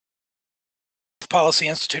Policy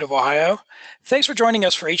Institute of Ohio. Thanks for joining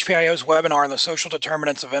us for HPIO's webinar on the social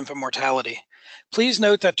determinants of infant mortality. Please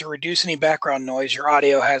note that to reduce any background noise, your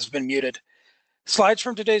audio has been muted. Slides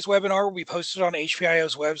from today's webinar will be posted on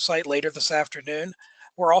HPIO's website later this afternoon.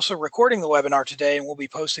 We're also recording the webinar today and we'll be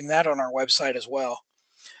posting that on our website as well.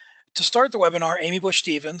 To start the webinar, Amy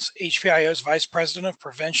Bush-Stevens, HPIO's Vice President of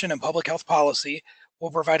Prevention and Public Health Policy,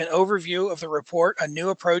 will provide an overview of the report, A New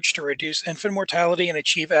Approach to Reduce Infant Mortality and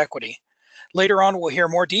Achieve Equity. Later on, we'll hear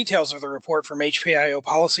more details of the report from HPIO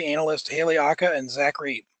policy analyst Haley Aka and Zach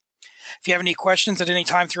Reed. If you have any questions at any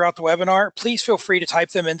time throughout the webinar, please feel free to type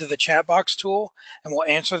them into the chat box tool and we'll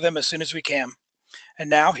answer them as soon as we can. And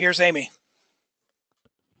now, here's Amy.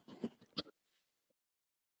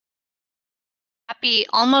 Happy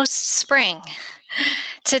almost spring.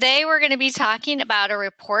 Today we're going to be talking about a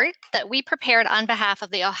report that we prepared on behalf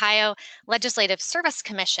of the Ohio Legislative Service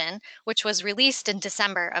Commission, which was released in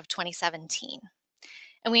December of 2017.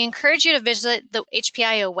 And we encourage you to visit the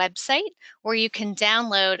HPIO website where you can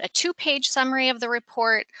download a 2-page summary of the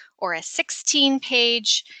report or a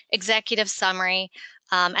 16-page executive summary.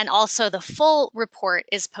 And also the full report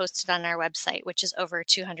is posted on our website, which is over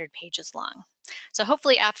 200 pages long. So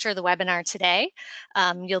hopefully after the webinar today,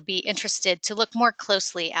 you'll be interested to look more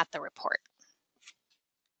closely at the report.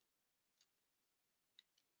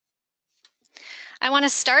 I want to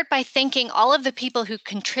start by thanking all of the people who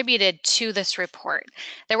contributed to this report.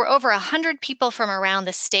 There were over 100 people from around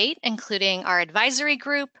the state, including our advisory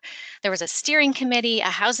group. There was a steering committee, a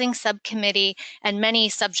housing subcommittee, and many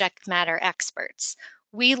subject matter experts.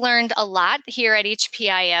 We learned a lot here at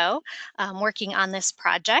HPIO working on this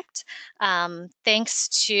project, thanks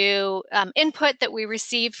to input that we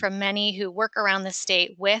received from many who work around the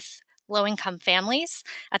state with low-income families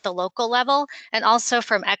at the local level, and also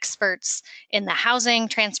from experts in the housing,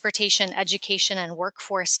 transportation, education, and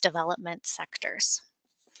workforce development sectors.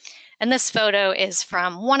 And this photo is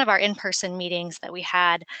from one of our in-person meetings that we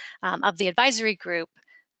had of the advisory group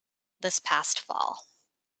this past fall.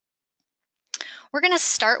 We're going to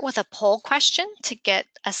start with a poll question to get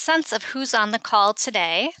a sense of who's on the call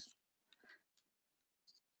today.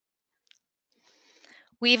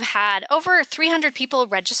 We've had over 300 people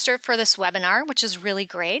register for this webinar, which is really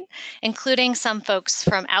great, including some folks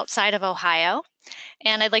from outside of Ohio.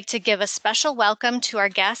 And I'd like to give a special welcome to our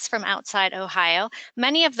guests from outside Ohio.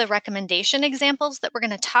 Many of the recommendation examples that we're going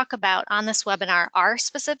to talk about on this webinar are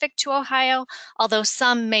specific to Ohio, although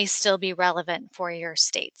some may still be relevant for your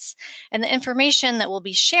states. And the information that we'll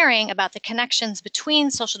be sharing about the connections between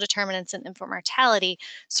social determinants and infant mortality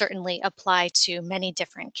certainly apply to many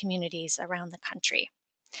different communities around the country.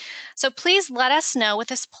 So please let us know with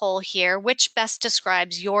this poll here which best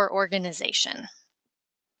describes your organization.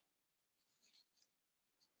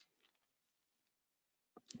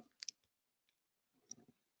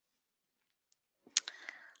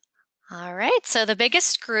 All right, so the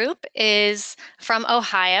biggest group is from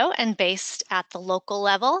Ohio and based at the local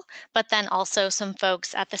level, but then also some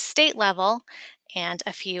folks at the state level and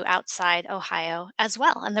a few outside Ohio as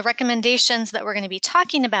well. And the recommendations that we're going to be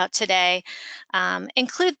talking about today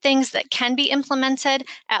include things that can be implemented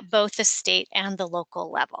at both the state and the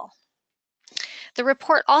local level. The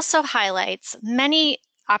report also highlights many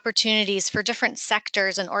opportunities for different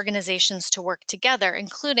sectors and organizations to work together,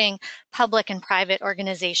 including public and private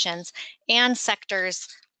organizations and sectors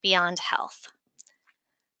beyond health.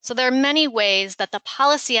 So there are many ways that the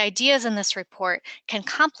policy ideas in this report can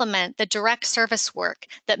complement the direct service work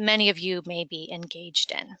that many of you may be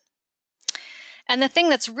engaged in. And the thing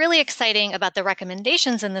that's really exciting about the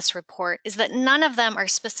recommendations in this report is that none of them are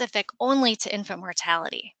specific only to infant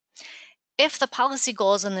mortality. If the policy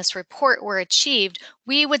goals in this report were achieved,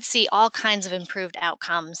 we would see all kinds of improved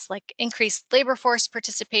outcomes like increased labor force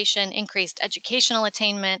participation, increased educational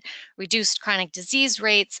attainment, reduced chronic disease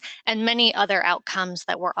rates, and many other outcomes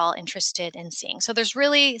that we're all interested in seeing. So there's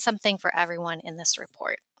really something for everyone in this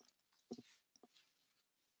report.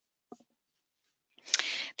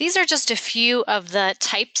 These are just a few of the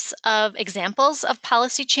types of examples of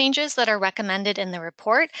policy changes that are recommended in the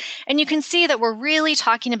report. And you can see that we're really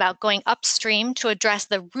talking about going upstream to address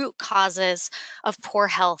the root causes of poor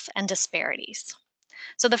health and disparities.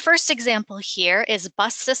 So the first example here is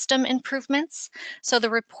bus system improvements. So the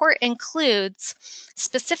report includes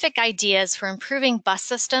specific ideas for improving bus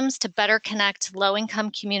systems to better connect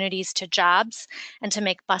low-income communities to jobs and to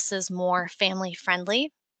make buses more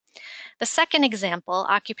family-friendly. The second example,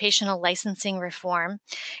 occupational licensing reform,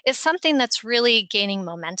 is something that's really gaining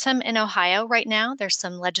momentum in Ohio right now. There's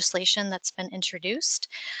some legislation that's been introduced,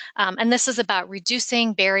 and this is about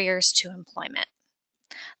reducing barriers to employment.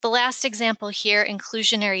 The last example here,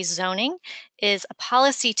 inclusionary zoning, is a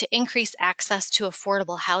policy to increase access to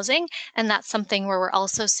affordable housing, and that's something where we're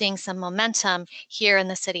also seeing some momentum here in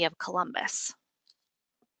the city of Columbus.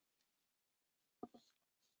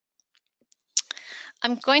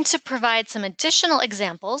 I'm going to provide some additional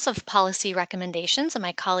examples of policy recommendations, and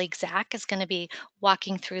my colleague Zach is going to be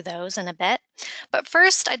walking through those in a bit. But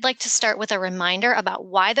first, I'd like to start with a reminder about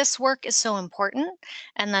why this work is so important,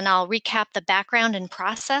 and then I'll recap the background and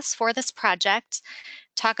process for this project,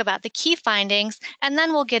 talk about the key findings, and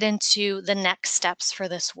then we'll get into the next steps for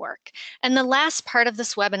this work. And the last part of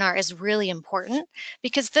this webinar is really important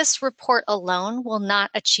because this report alone will not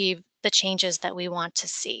achieve the changes that we want to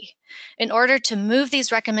see. In order to move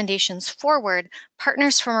these recommendations forward,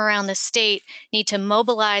 partners from around the state need to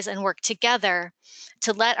mobilize and work together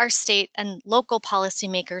to let our state and local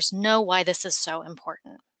policymakers know why this is so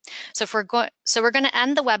important. So we're going to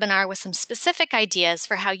end the webinar with some specific ideas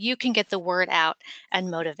for how you can get the word out and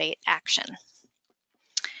motivate action.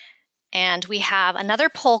 And we have another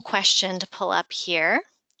poll question to pull up here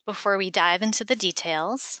before we dive into the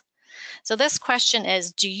details. So this question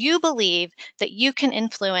is, do you believe that you can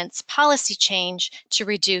influence policy change to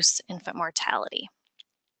reduce infant mortality?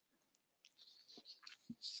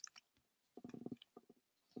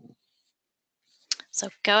 So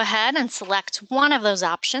go ahead and select one of those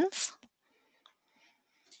options.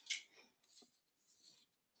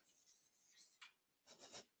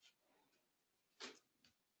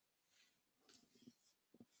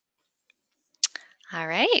 All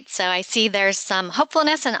right, so I see there's some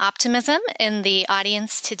hopefulness and optimism in the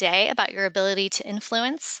audience today about your ability to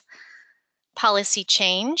influence policy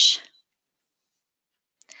change.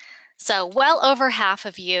 So well over half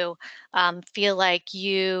of you feel like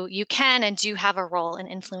you can and do have a role in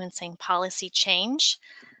influencing policy change.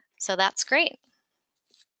 So that's great.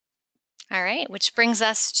 All right, which brings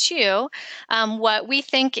us to what we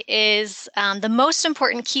think is the most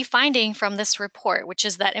important key finding from this report, which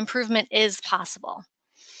is that improvement is possible.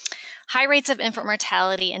 High rates of infant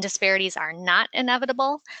mortality and disparities are not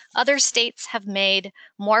inevitable. Other states have made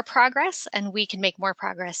more progress, and we can make more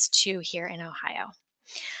progress too here in Ohio.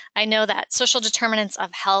 I know that social determinants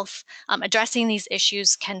of health, addressing these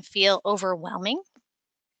issues can feel overwhelming.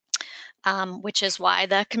 Which is why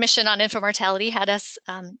the Commission on Infant Mortality had us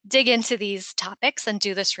dig into these topics and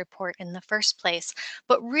do this report in the first place.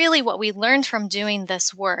 But really what we learned from doing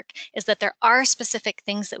this work is that there are specific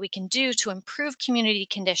things that we can do to improve community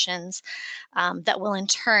conditions that will in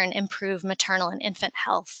turn improve maternal and infant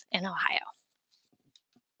health in Ohio.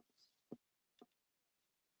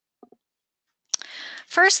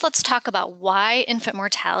 First, let's talk about why infant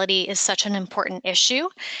mortality is such an important issue.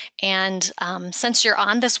 And since you're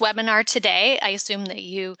on this webinar today, I assume that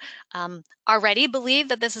you already believe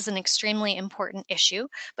that this is an extremely important issue,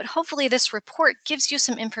 but hopefully this report gives you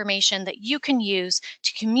some information that you can use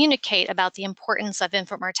to communicate about the importance of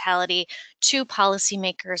infant mortality to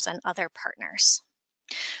policymakers and other partners.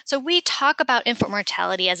 So we talk about infant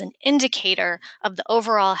mortality as an indicator of the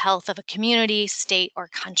overall health of a community, state, or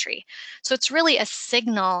country. So it's really a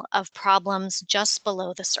signal of problems just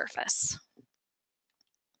below the surface.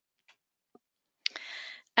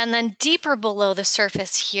 And then deeper below the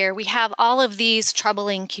surface here, we have all of these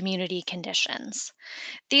troubling community conditions.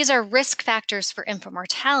 These are risk factors for infant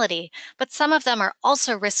mortality, but some of them are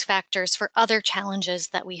also risk factors for other challenges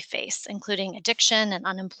that we face, including addiction and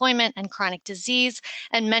unemployment and chronic disease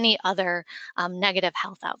and many other negative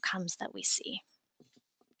health outcomes that we see.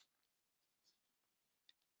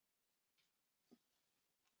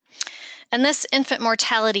 And this infant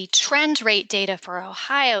mortality trend rate data for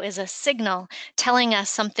Ohio is a signal telling us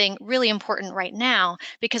something really important right now,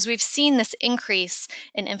 because we've seen this increase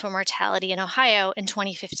in infant mortality in Ohio in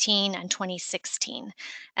 2015 and 2016.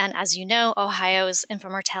 And as you know, Ohio's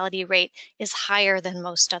infant mortality rate is higher than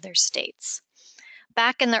most other states.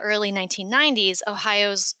 Back in the early 1990s,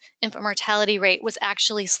 Ohio's infant mortality rate was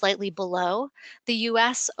actually slightly below the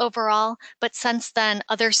US overall, but since then,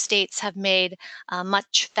 other states have made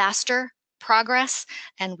much faster progress,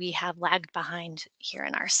 and we have lagged behind here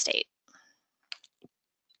in our state.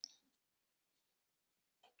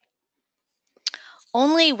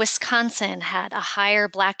 Only Wisconsin had a higher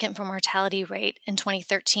Black infant mortality rate in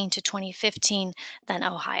 2013 to 2015 than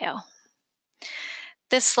Ohio.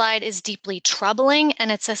 This slide is deeply troubling,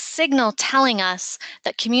 and it's a signal telling us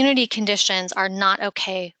that community conditions are not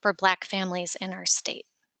okay for Black families in our state.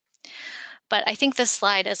 But I think this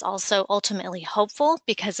slide is also ultimately hopeful,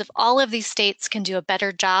 because if all of these states can do a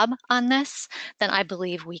better job on this, then I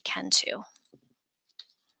believe we can too.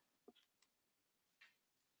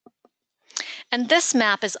 And this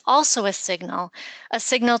map is also a signal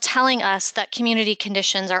telling us that community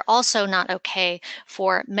conditions are also not okay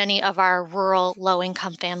for many of our rural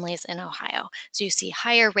low-income families in Ohio. So you see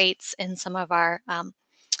higher rates in some of our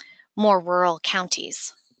more rural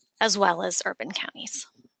counties, as well as urban counties.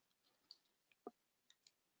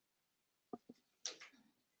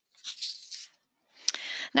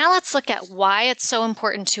 Now let's look at why it's so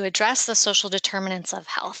important to address the social determinants of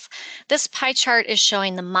health. This pie chart is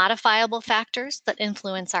showing the modifiable factors that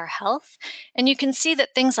influence our health, and you can see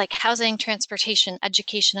that things like housing, transportation,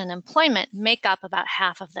 education, and employment make up about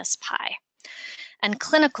half of this pie. And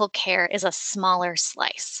clinical care is a smaller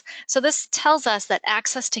slice. So this tells us that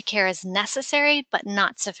access to care is necessary but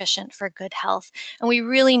not sufficient for good health. And we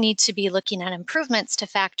really need to be looking at improvements to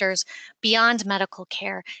factors beyond medical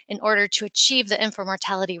care in order to achieve the infant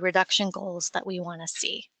mortality reduction goals that we want to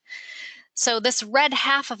see. So this red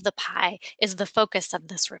half of the pie is the focus of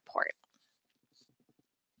this report.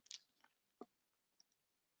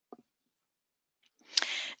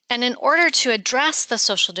 And in order to address the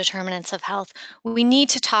social determinants of health, we need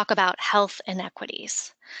to talk about health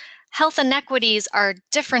inequities. Health inequities are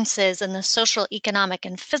differences in the social, economic,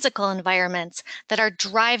 and physical environments that are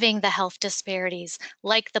driving the health disparities,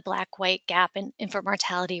 like the black-white gap in infant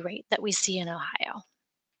mortality rate that we see in Ohio.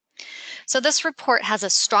 So this report has a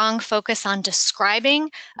strong focus on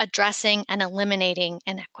describing, addressing, and eliminating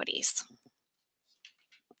inequities.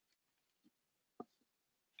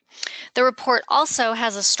 The report also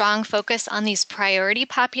has a strong focus on these priority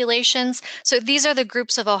populations. So these are the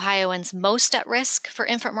groups of Ohioans most at risk for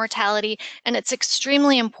infant mortality, and it's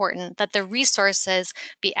extremely important that the resources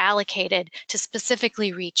be allocated to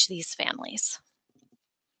specifically reach these families.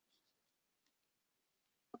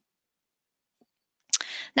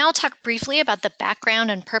 Now I'll talk briefly about the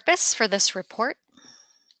background and purpose for this report.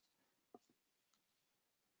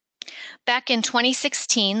 Back in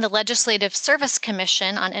 2016, the Legislative Service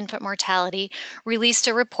Commission on Infant Mortality released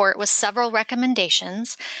a report with several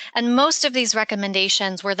recommendations, and most of these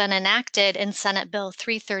recommendations were then enacted in Senate Bill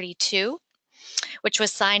 332, which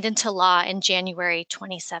was signed into law in January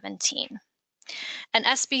 2017. And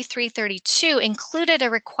SB 332 included a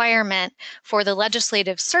requirement for the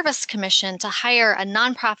Legislative Service Commission to hire a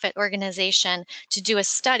nonprofit organization to do a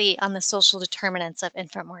study on the social determinants of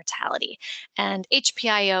infant mortality. And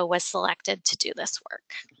HPIO was selected to do this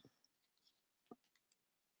work.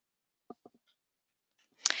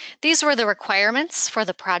 These were the requirements for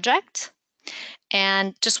the project.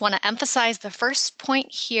 And just want to emphasize the first point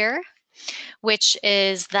here, which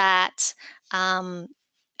is that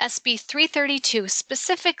SB 332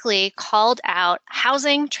 specifically called out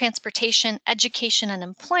housing, transportation, education, and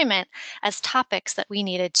employment as topics that we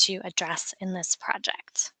needed to address in this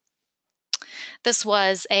project. This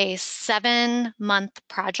was a 7-month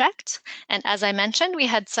project, and as I mentioned, we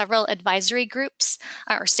had several advisory groups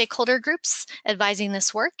or stakeholder groups advising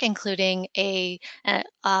this work, including an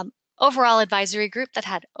overall advisory group that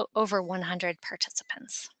had over 100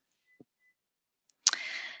 participants.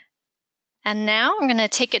 And now I'm going to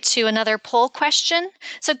take it to another poll question.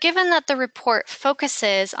 So given that the report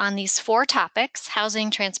focuses on these 4 topics, housing,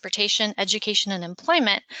 transportation, education, and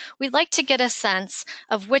employment, we'd like to get a sense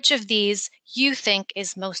of which of these you think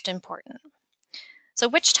is most important. So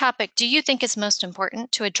which topic do you think is most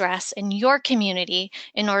important to address in your community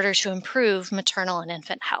in order to improve maternal and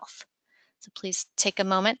infant health? So please take a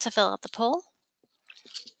moment to fill out the poll.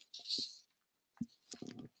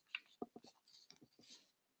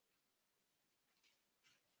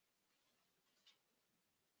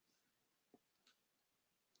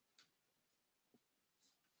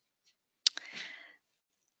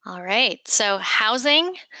 All right, so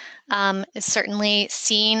housing is certainly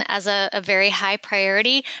seen as a very high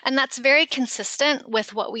priority, and that's very consistent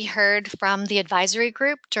with what we heard from the advisory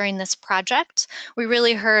group during this project. We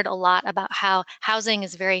really heard a lot about how housing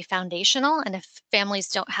is very foundational, and if families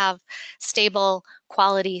don't have stable,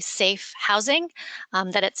 quality, safe housing,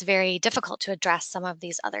 that it's very difficult to address some of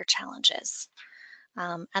these other challenges.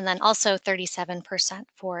 And then also 37%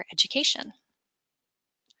 for education.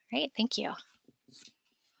 Great, thank you.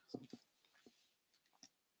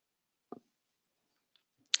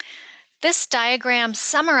 This diagram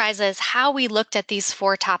summarizes how we looked at these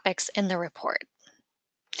 4 topics in the report.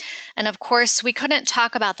 And of course, we couldn't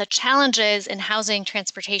talk about the challenges in housing,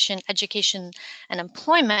 transportation, education, and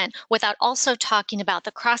employment without also talking about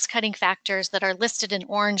the cross-cutting factors that are listed in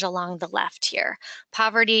orange along the left here: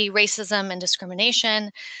 poverty, racism and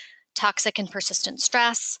discrimination, toxic and persistent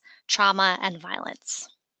stress, trauma, and violence.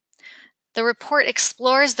 The report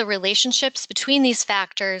explores the relationships between these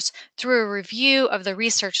factors through a review of the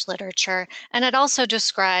research literature, and it also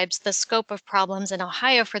describes the scope of problems in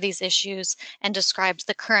Ohio for these issues and describes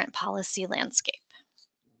the current policy landscape.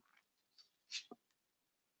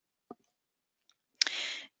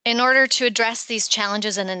 In order to address these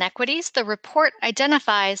challenges and inequities, the report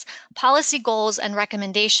identifies policy goals and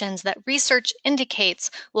recommendations that research indicates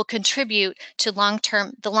will contribute to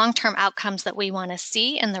the long-term outcomes that we want to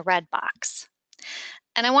see in the red box.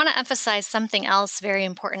 And I want to emphasize something else very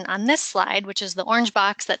important on this slide, which is the orange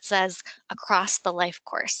box that says across the life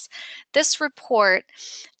course. This report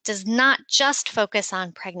does not just focus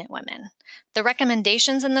on pregnant women. The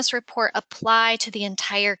recommendations in this report apply to the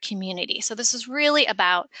entire community. So this is really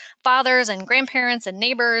about fathers and grandparents and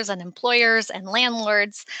neighbors and employers and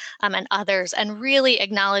landlords and others, and really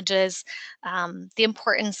acknowledges the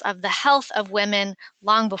importance of the health of women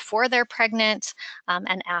long before they're pregnant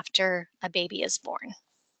and after a baby is born.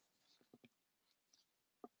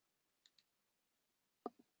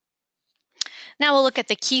 Now we'll look at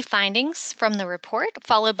the key findings from the report,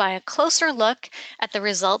 followed by a closer look at the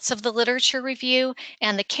results of the literature review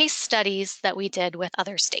and the case studies that we did with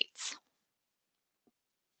other states.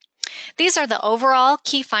 These are the overall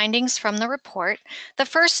key findings from the report. The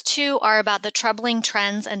first two are about the troubling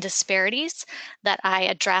trends and disparities that I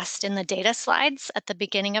addressed in the data slides at the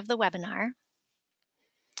beginning of the webinar.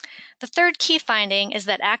 The third key finding is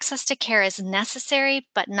that access to care is necessary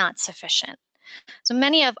but not sufficient. So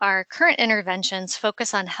many of our current interventions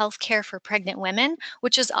focus on healthcare for pregnant women,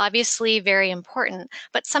 which is obviously very important,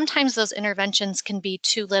 but sometimes those interventions can be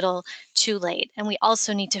too little, too late. And we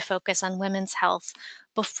also need to focus on women's health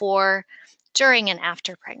before, during, and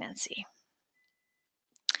after pregnancy.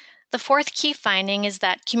 The fourth key finding is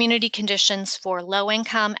that community conditions for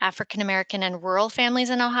low-income, African-American, and rural families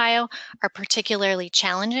in Ohio are particularly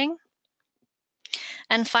challenging.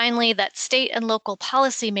 And finally, that state and local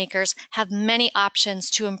policymakers have many options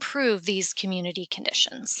to improve these community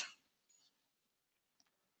conditions.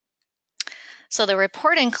 So the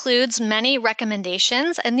report includes many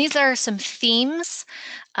recommendations, and these are some themes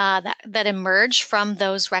that emerge from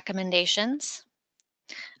those recommendations.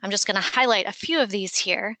 I'm just going to highlight a few of these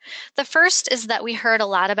here. The first is that we heard a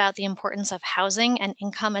lot about the importance of housing and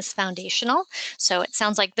income as foundational. So it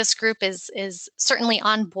sounds like this group is certainly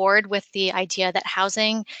on board with the idea that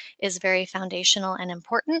housing is very foundational and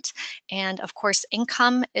important. And of course,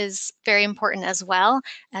 income is very important as well.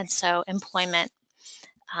 And so employment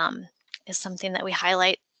is something that we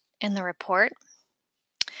highlight in the report.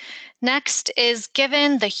 Next is,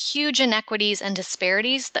 given the huge inequities and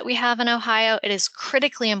disparities that we have in Ohio, it is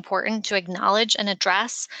critically important to acknowledge and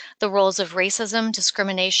address the roles of racism,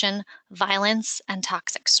 discrimination, violence, and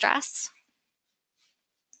toxic stress.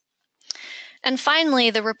 And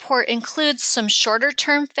finally, the report includes some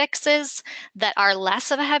shorter-term fixes that are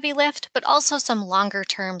less of a heavy lift, but also some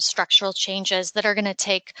longer-term structural changes that are going to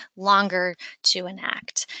take longer to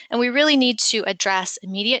enact. And we really need to address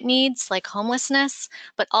immediate needs like homelessness,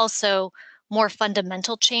 but also more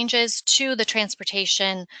fundamental changes to the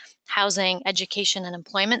transportation, housing, education, and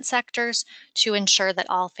employment sectors to ensure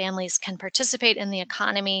that all families can participate in the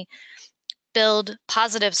economy, build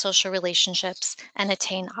positive social relationships, and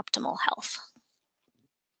attain optimal health.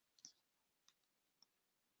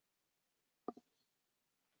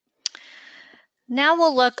 Now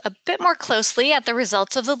we'll look a bit more closely at the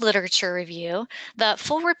results of the literature review. The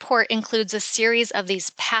full report includes a series of these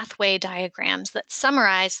pathway diagrams that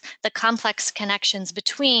summarize the complex connections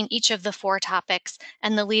between each of the four topics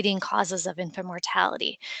and the leading causes of infant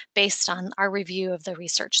mortality based on our review of the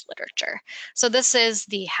research literature. So this is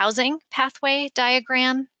the housing pathway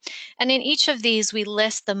diagram. And in each of these, we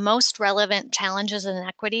list the most relevant challenges and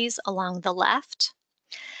inequities along the left.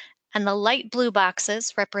 And the light blue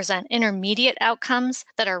boxes represent intermediate outcomes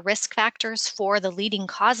that are risk factors for the leading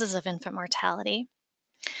causes of infant mortality.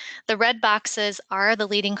 The red boxes are the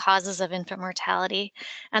leading causes of infant mortality,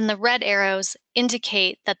 and the red arrows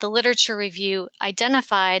indicate that the literature review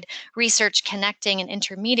identified research connecting an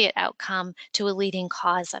intermediate outcome to a leading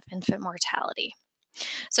cause of infant mortality.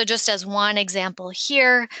 So just as one example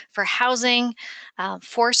here, for housing,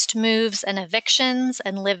 forced moves and evictions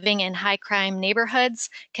and living in high crime neighborhoods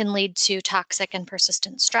can lead to toxic and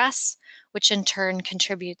persistent stress, which in turn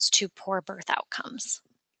contributes to poor birth outcomes.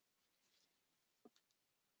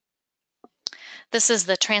 This is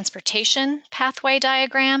the transportation pathway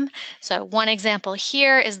diagram. So one example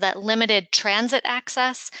here is that limited transit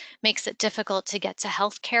access makes it difficult to get to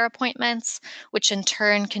healthcare appointments, which in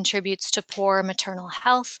turn contributes to poor maternal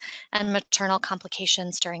health and maternal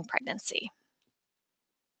complications during pregnancy.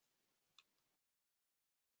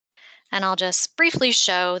 And I'll just briefly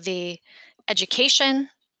show the education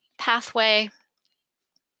pathway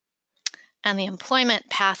and the employment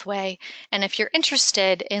pathway. And if you're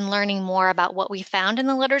interested in learning more about what we found in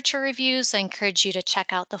the literature reviews, I encourage you to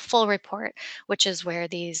check out the full report, which is where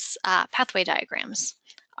these pathway diagrams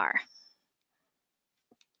are.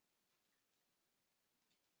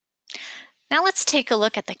 Now let's take a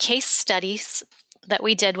look at the case studies that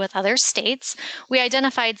we did with other states. We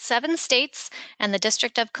identified 7 states and the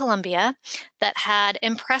District of Columbia that had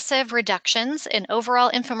impressive reductions in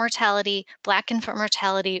overall infant mortality, Black infant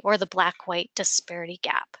mortality, or the Black-white disparity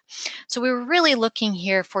gap. So we were really looking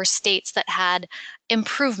here for states that had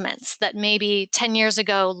improvements that maybe 10 years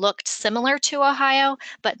ago looked similar to Ohio,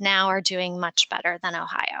 but now are doing much better than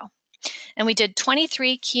Ohio. And we did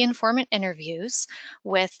 23 key informant interviews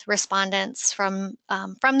with respondents from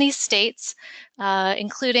these states,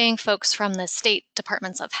 including folks from the state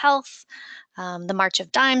departments of health, the March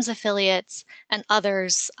of Dimes affiliates, and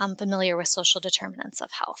others familiar with social determinants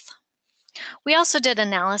of health. We also did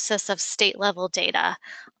analysis of state-level data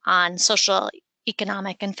on social,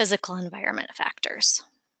 economic, and physical environment factors.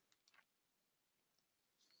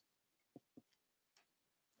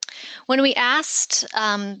 When we asked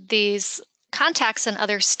these contacts in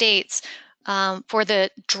other states for the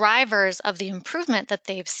drivers of the improvement that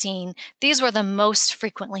they've seen, these were the most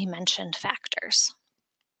frequently mentioned factors.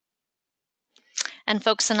 And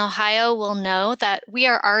folks in Ohio will know that we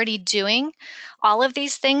are already doing all of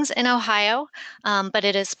these things in Ohio, but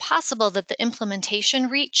it is possible that the implementation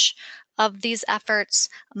reach of these efforts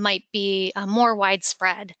might be more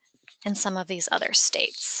widespread in some of these other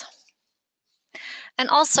states. And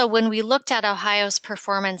also, when we looked at Ohio's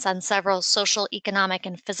performance on several social, economic,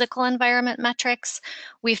 and physical environment metrics,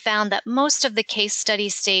 we found that most of the case study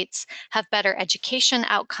states have better education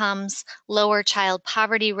outcomes, lower child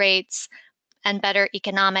poverty rates, and better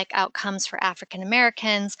economic outcomes for African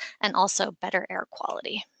Americans, and also better air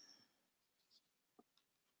quality.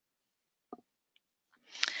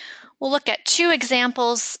 We'll look at 2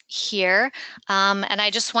 examples here, and I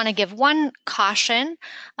just want to give one caution,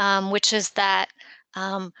 which is that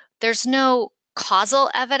there's no causal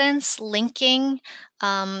evidence linking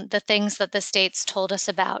the things that the states told us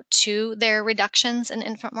about to their reductions in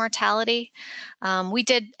infant mortality. We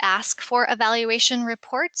did ask for evaluation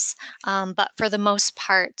reports, but for the most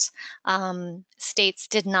part, states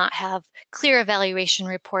did not have clear evaluation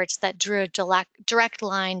reports that drew a direct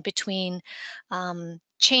line between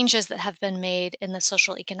changes that have been made in the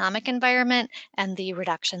social economic environment and the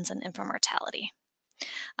reductions in infant mortality.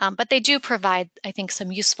 But they do provide, I think,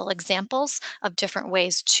 some useful examples of different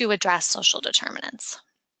ways to address social determinants.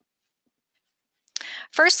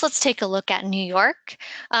 First, let's take a look at New York.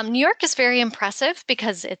 New York is very impressive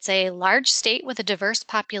because it's a large state with a diverse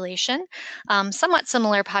population, somewhat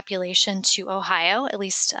similar population to Ohio, at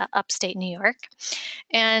least upstate New York.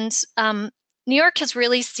 And New York has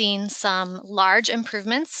really seen some large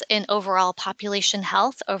improvements in overall population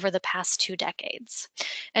health over the past 2 decades.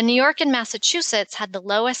 And New York and Massachusetts had the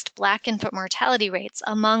lowest Black infant mortality rates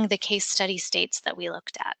among the case study states that we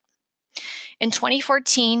looked at. In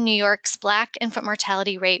 2014, New York's Black infant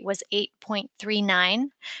mortality rate was 8.39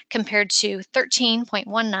 compared to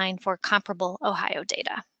 13.19 for comparable Ohio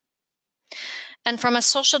data. And from a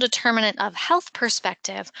social determinant of health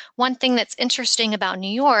perspective, one thing that's interesting about New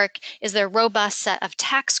York is their robust set of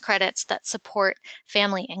tax credits that support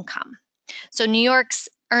family income. So New York's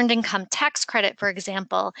earned income tax credit, for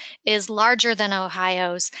example, is larger than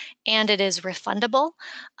Ohio's, and it is refundable.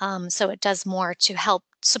 So it does more to help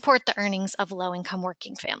support the earnings of low-income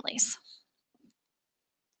working families.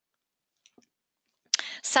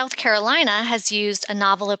 South Carolina has used a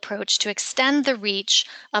novel approach to extend the reach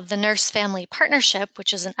of the Nurse-Family Partnership,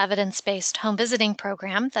 which is an evidence-based home visiting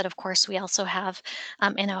program that, of course, we also have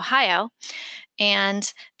in Ohio.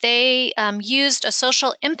 And they used a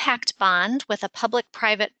social impact bond with a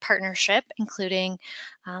public-private partnership, including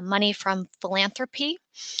money from philanthropy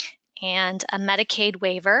and a Medicaid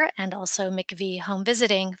waiver, and also McV home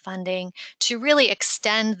visiting funding to really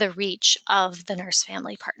extend the reach of the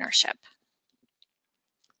Nurse-Family Partnership.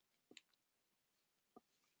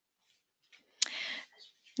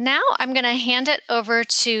 Now I'm going to hand it over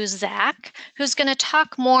to Zach, who's going to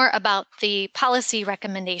talk more about the policy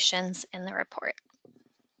recommendations in the report.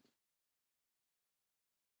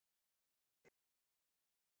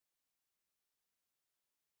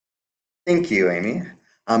 Thank you, Amy.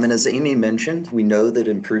 And as Amy mentioned, we know that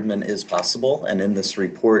improvement is possible. And in this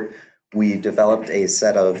report, we developed a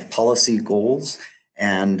set of policy goals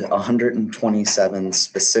and 127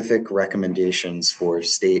 specific recommendations for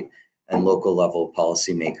state and local level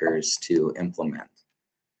policymakers to implement.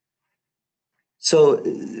 So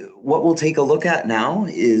what we'll take a look at now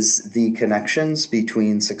is the connections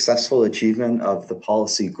between successful achievement of the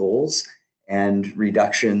policy goals and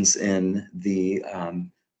reductions in the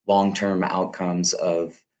long-term outcomes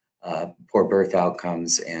of poor birth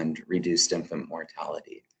outcomes and reduced infant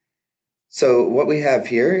mortality. So what we have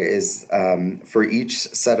here is for each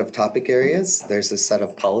set of topic areas, there's a set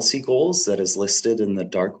of policy goals that is listed in the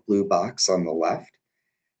dark blue box on the left.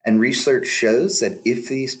 And research shows that if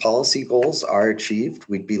these policy goals are achieved,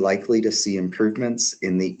 we'd be likely to see improvements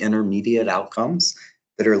in the intermediate outcomes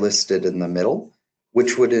that are listed in the middle,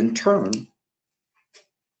 which would in turn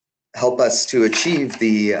help us to achieve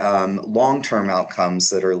the long-term outcomes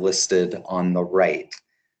that are listed on the right.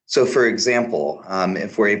 So for example,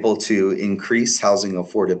 if we're able to increase housing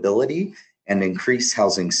affordability and increase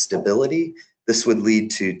housing stability, this would lead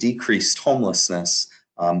to decreased homelessness,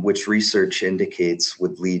 which research indicates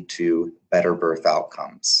would lead to better birth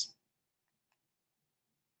outcomes.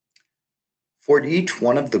 For each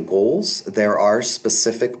one of the goals, there are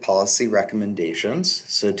specific policy recommendations.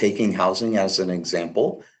 So taking housing as an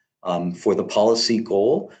example, for the policy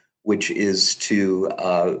goal, which is to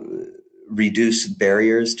reduce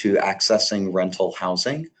barriers to accessing rental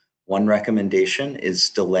housing, one recommendation is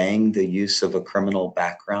delaying the use of a criminal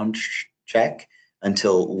background check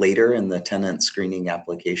until later in the tenant screening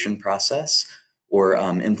application process, or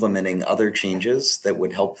implementing other changes that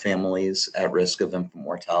would help families at risk of infant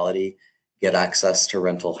mortality get access to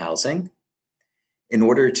rental housing. In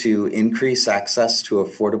order to increase access to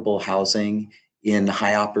affordable housing in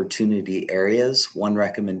high opportunity areas, one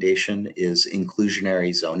recommendation is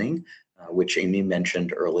inclusionary zoning, which Amy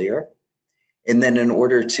mentioned earlier. And then in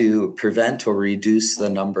order to prevent or reduce the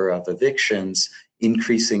number of evictions,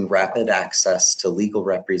 increasing rapid access to legal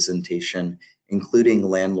representation, including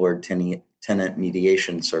landlord-tenant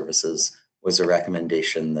mediation services, was a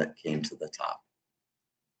recommendation that came to the top.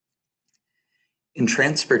 In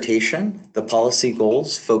transportation, the policy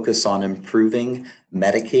goals focus on improving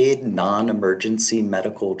Medicaid non-emergency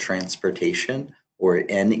medical transportation, or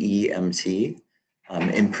NEMT,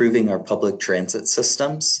 improving our public transit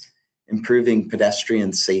systems, improving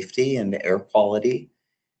pedestrian safety and air quality,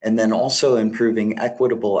 and then also improving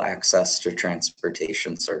equitable access to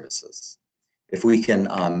transportation services. If we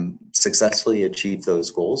can successfully achieve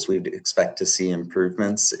those goals, we'd expect to see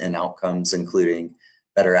improvements in outcomes, including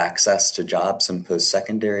better access to jobs and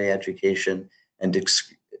post-secondary education, and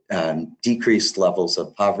decreased levels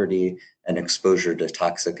of poverty and exposure to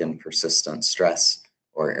toxic and persistent stress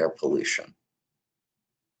or air pollution.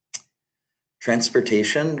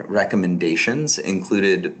 Transportation recommendations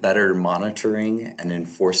included better monitoring and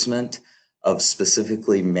enforcement of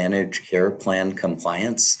specifically managed care plan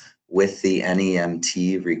compliance with the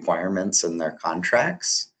NEMT requirements in their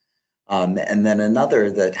contracts. And then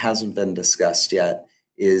another that hasn't been discussed yet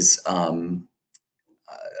is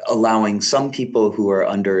allowing some people who are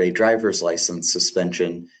under a driver's license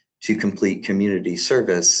suspension to complete community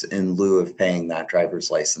service in lieu of paying that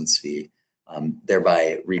driver's license fee,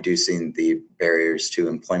 thereby reducing the barriers to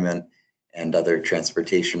employment and other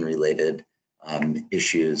transportation-related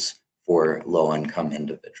issues for low-income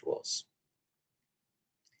individuals.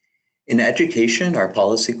 In education, our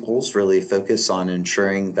policy goals really focus on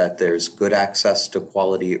ensuring that there's good access to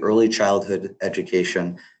quality early childhood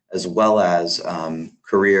education, as well as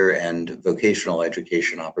career and vocational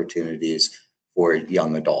education opportunities for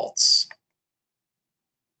young adults.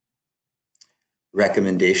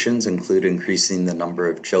 Recommendations include increasing the number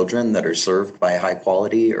of children that are served by high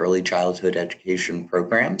quality early childhood education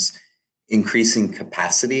programs, increasing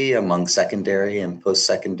capacity among secondary and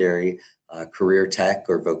post-secondary career tech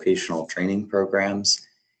or vocational training programs,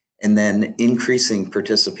 and then increasing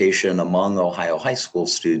participation among Ohio high school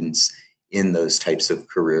students in those types of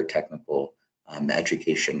career technical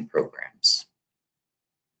education programs.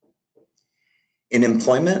 In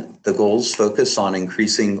employment, the goals focus on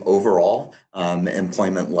increasing overall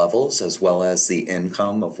employment levels as well as the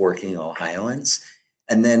income of working Ohioans,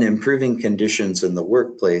 and then improving conditions in the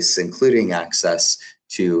workplace, including access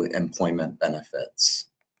to employment benefits.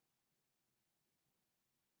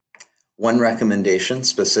 One recommendation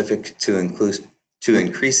specific to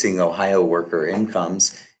increasing Ohio worker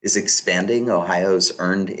incomes is expanding Ohio's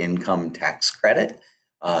earned income tax credit.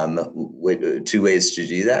 Two ways to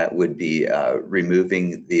do that would be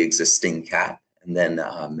removing the existing cap and then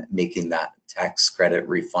making that tax credit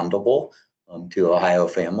refundable to Ohio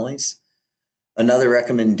families. Another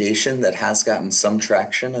recommendation that has gotten some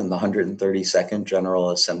traction in the 132nd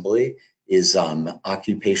General Assembly is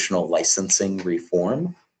occupational licensing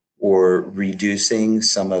reform, or reducing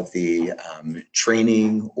some of the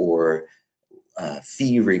training or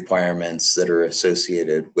fee requirements that are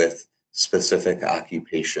associated with specific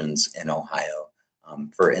occupations in Ohio,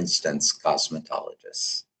 for instance,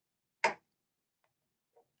 cosmetologists.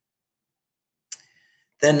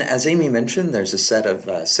 Then, as Amy mentioned, there's a set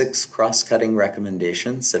of 6 cross-cutting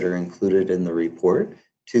recommendations that are included in the report.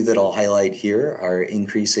 2 that I'll highlight here are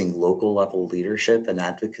increasing local level leadership and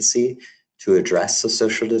advocacy to address the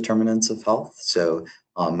social determinants of health. So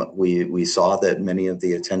we saw that many of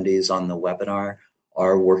the attendees on the webinar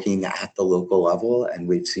are working at the local level, and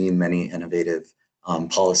we've seen many innovative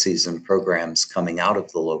policies and programs coming out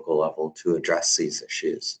of the local level to address these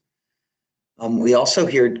issues. We also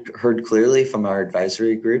heard clearly from our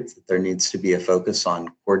advisory group that there needs to be a focus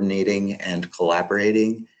on coordinating and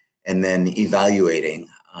collaborating, and then evaluating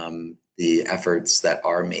the efforts that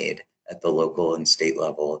are made at the local and state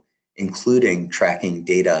level, including tracking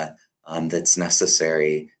data that's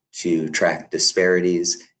necessary to track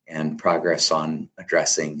disparities and progress on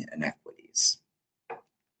addressing inequities.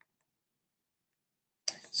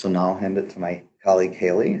 So now I'll hand it to my colleague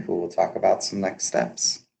Haley, who will talk about some next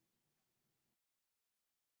steps.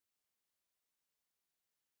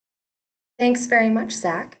 Thanks very much,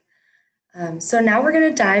 Zach. So now we're going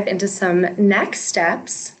to dive into some next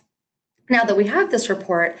steps. Now that we have this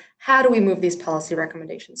report, how do we move these policy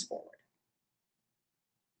recommendations forward?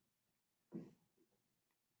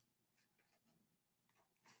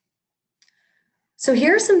 So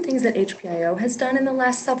here are some things that HPIO has done in the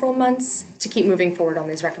last several months to keep moving forward on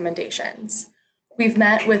these recommendations. We've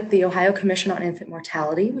met with the Ohio Commission on Infant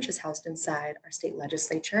Mortality, which is housed inside our state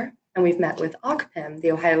legislature, and we've met with OCPIM,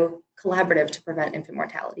 the Ohio Collaborative to Prevent Infant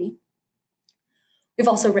Mortality. We've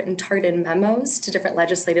also written targeted memos to different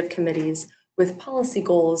legislative committees with policy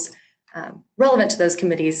goals relevant to those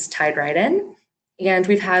committees tied right in. And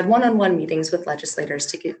we've had one-on-one meetings with legislators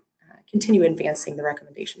to continue advancing the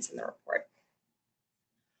recommendations in the report.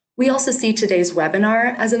 We also see today's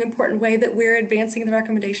webinar as an important way that we're advancing the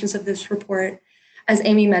recommendations of this report. As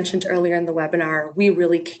Amy mentioned earlier in the webinar, we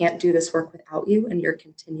really can't do this work without you and your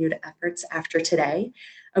continued efforts after today.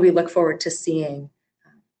 And we look forward to seeing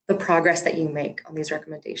the progress that you make on these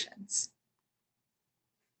recommendations.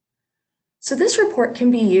 So this report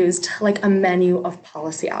can be used like a menu of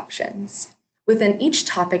policy options. Within each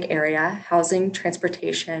topic area, housing,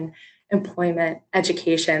 transportation, employment,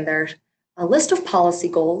 education, there's a list of policy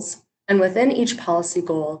goals, and within each policy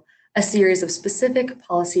goal, a series of specific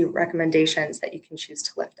policy recommendations that you can choose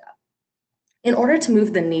to lift up. In order to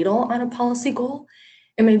move the needle on a policy goal,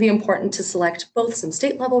 it may be important to select both some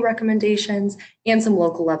state level recommendations and some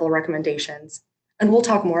local level recommendations. And we'll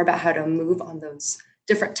talk more about how to move on those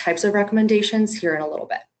different types of recommendations here in a little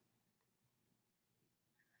bit.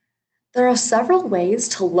 There are several ways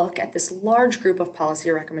to look at this large group of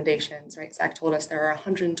policy recommendations, right? Zach told us there are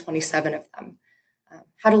 127 of them.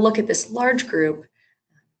 How to look at this large group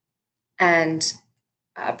and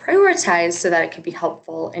prioritize so that it can be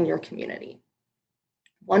helpful in your community.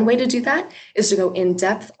 One way to do that is to go in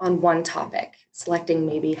depth on one topic, selecting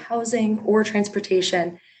maybe housing or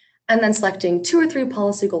transportation, and then selecting 2 or 3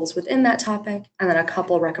 policy goals within that topic, and then a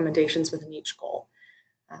couple recommendations within each goal.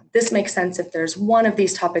 This makes sense if there's one of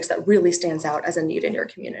these topics that really stands out as a need in your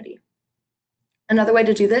community. Another way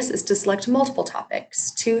to do this is to select multiple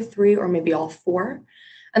topics, 2, 3, or maybe all 4,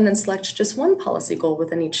 and then select just one policy goal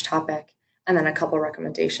within each topic, and then a couple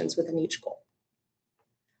recommendations within each goal.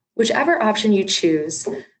 Whichever option you choose,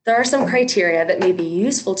 there are some criteria that may be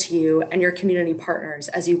useful to you and your community partners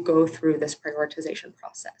as you go through this prioritization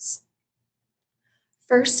process.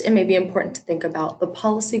 First, it may be important to think about the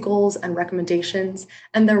policy goals and recommendations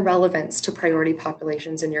and their relevance to priority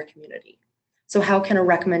populations in your community. So how can a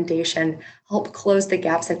recommendation help close the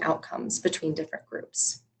gaps in outcomes between different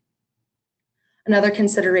groups? Another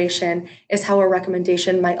consideration is how a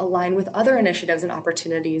recommendation might align with other initiatives and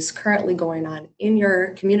opportunities currently going on in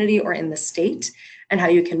your community or in the state, and how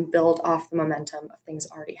you can build off the momentum of things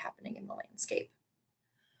already happening in the landscape.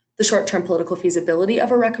 The short-term political feasibility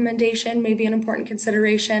of a recommendation may be an important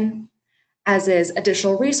consideration, as is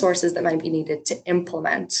additional resources that might be needed to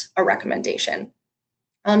implement a recommendation.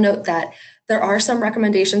 I'll note that there are some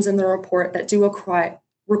recommendations in the report that do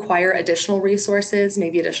require additional resources,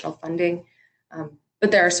 maybe additional funding,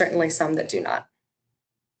 but there are certainly some that do not.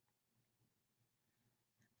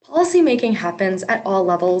 Policymaking happens at all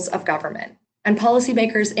levels of government, and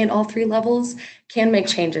policymakers in all 3 levels can make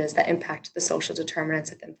changes that impact the social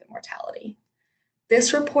determinants of infant mortality.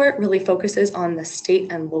 This report really focuses on the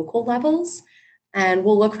state and local levels, and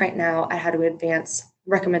we'll look right now at how to advance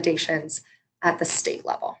recommendations at the state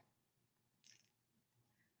level.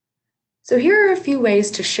 So here are a few ways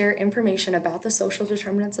to share information about the social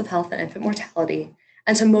determinants of health and infant mortality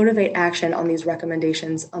and to motivate action on these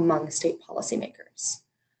recommendations among state policymakers.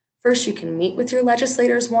 First, you can meet with your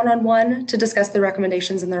legislators one-on-one to discuss the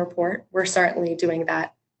recommendations in the report. We're certainly doing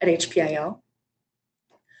that at HPIO.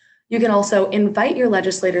 You can also invite your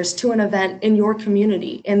legislators to an event in your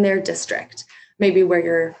community, in their district, maybe where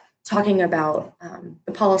you're talking about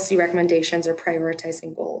the policy recommendations or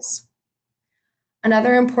prioritizing goals.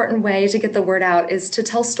 Another important way to get the word out is to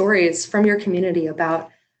tell stories from your community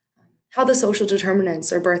about how the social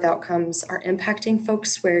determinants or birth outcomes are impacting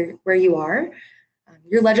folks where you are.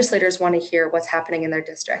 Your legislators want to hear what's happening in their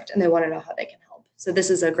district and they want to know how they can help. So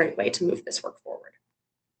this is a great way to move this work forward.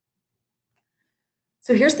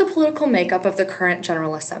 So here's the political makeup of the current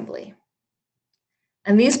General Assembly.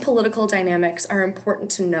 And these political dynamics are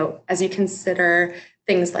important to note as you consider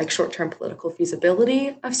things like short-term political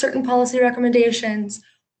feasibility of certain policy recommendations,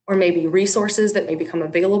 or maybe resources that may become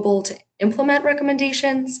available to implement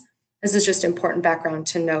recommendations. This is just important background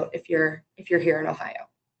to note if you're here in Ohio.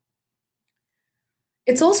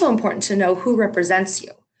 It's also important to know who represents you.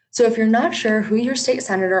 So if you're not sure who your state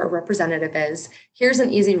senator or representative is, here's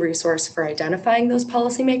an easy resource for identifying those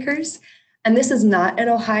policymakers. And this is not an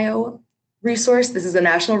Ohio resource, this is a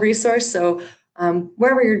national resource. So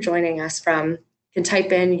wherever you're joining us from, you can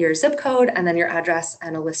type in your zip code and then your address,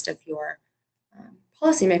 and a list of your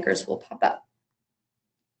policymakers will pop up.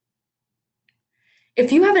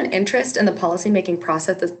 If you have an interest in the policymaking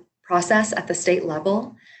process at the state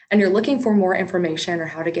level, and you're looking for more information or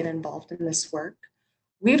how to get involved in this work,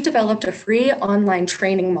 we've developed a free online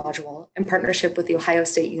training module in partnership with the Ohio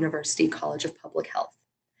State University College of Public Health.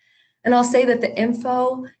 And I'll say that the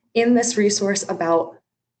info in this resource about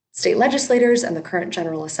state legislators and the current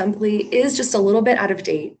General Assembly is just a little bit out of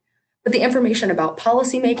date, but the information about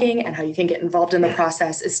policymaking and how you can get involved in the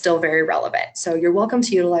process is still very relevant. So you're welcome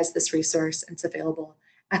to utilize this resource. It's available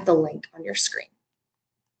at the link on your screen.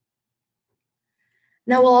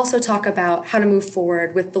 Now we'll also talk about how to move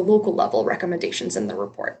forward with the local level recommendations in the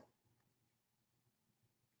report.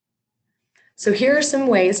 So here are some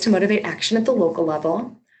ways to motivate action at the local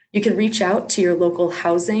level. You can reach out to your local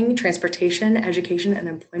housing, transportation, education, and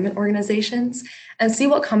employment organizations and see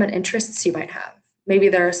what common interests you might have. Maybe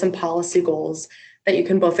there are some policy goals that you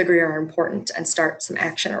can both agree are important and start some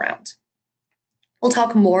action around. We'll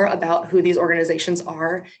talk more about who these organizations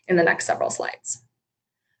are in the next several slides.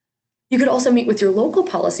 You could also meet with your local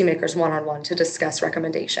policymakers one-on-one to discuss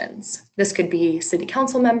recommendations. This could be city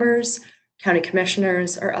council members, county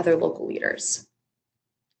commissioners, or other local leaders.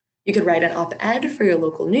 You could write an op-ed for your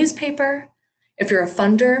local newspaper. If you're a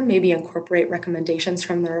funder, maybe incorporate recommendations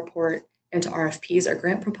from the report into RFPs or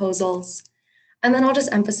grant proposals. And then I'll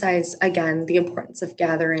just emphasize again the importance of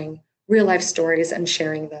gathering real-life stories and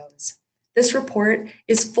sharing those. This report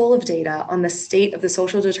is full of data on the state of the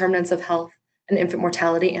social determinants of health and infant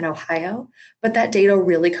mortality in Ohio, but that data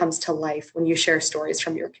really comes to life when you share stories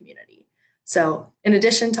from your community. So in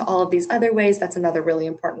addition to all of these other ways, that's another really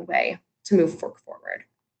important way to move work forward.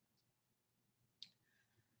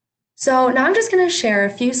 So now I'm just going to share a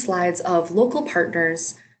few slides of local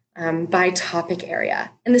partners by topic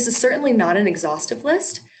area. And this is certainly not an exhaustive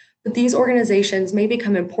list, but these organizations may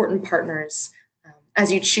become important partners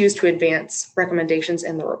as you choose to advance recommendations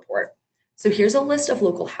in the report. So here's a list of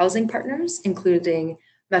local housing partners, including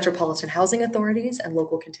metropolitan housing authorities and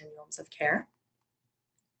local continuums of care.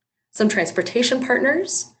 Some transportation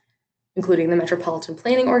partners, including the metropolitan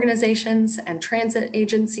planning organizations and transit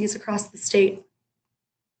agencies across the state.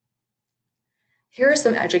 Here are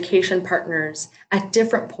some education partners at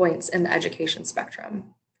different points in the education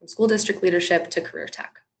spectrum, from school district leadership to career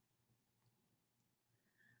tech.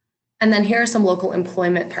 And then here are some local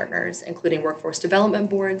employment partners, including workforce development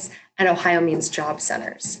boards and Ohio Means Job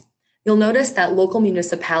Centers. You'll notice that local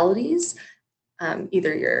municipalities,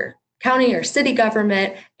 either your county or city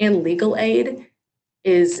government, and legal aid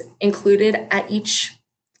is included at each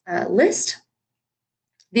list.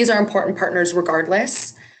 These are important partners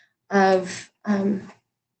regardless of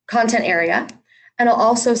content area. And I'll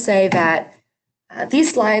also say that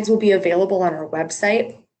these slides will be available on our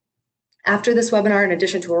website after this webinar, in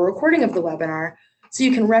addition to a recording of the webinar, so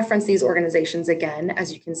you can reference these organizations again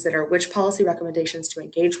as you consider which policy recommendations to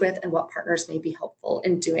engage with and what partners may be helpful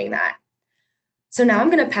in doing that. So now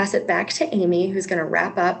I'm going to pass it back to Amy, who's going to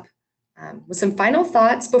wrap up with some final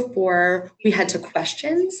thoughts before we head to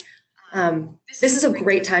questions. This is a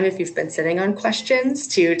great time, if you've been sitting on questions,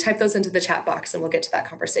 to type those into the chat box and we'll get to that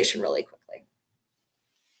conversation really quickly.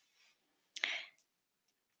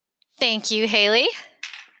 Thank you, Haley.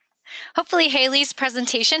 Hopefully Haley's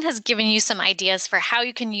presentation has given you some ideas for how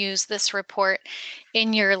you can use this report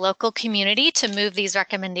in your local community to move these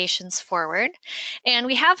recommendations forward. And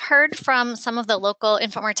we have heard from some of the local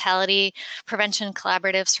infant mortality prevention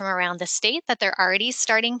collaboratives from around the state that they're already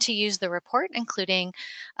starting to use the report, including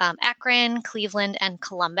Akron, Cleveland, and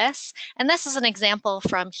Columbus. And this is an example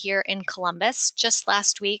from here in Columbus. Just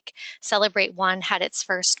last week, Celebrate One had its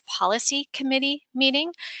first policy committee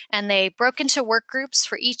meeting, and they broke into work groups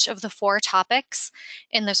for each of the 4 topics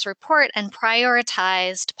in this report and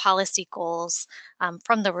prioritized policy goals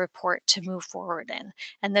from the report to move forward in.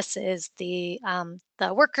 And this is the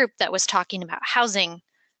work group that was talking about housing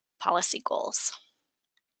policy goals.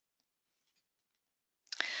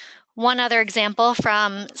 One other example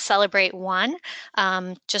from Celebrate One,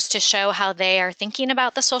 just to show how they are thinking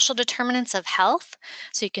about the social determinants of health.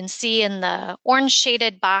 So you can see in the orange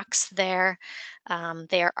shaded box there,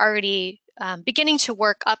 they are already beginning to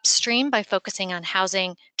work upstream by focusing on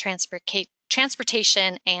housing,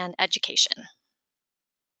 transportation, and education.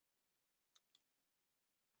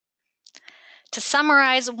 To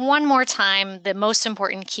summarize one more time, the most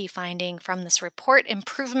important key finding from this report: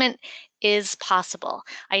 improvement is possible.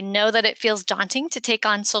 I know that it feels daunting to take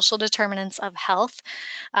on social determinants of health,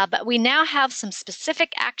 but we now have some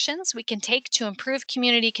specific actions we can take to improve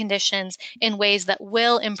community conditions in ways that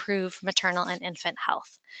will improve maternal and infant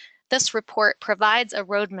health. This report provides a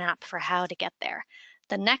roadmap for how to get there.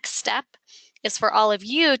 The next step is for all of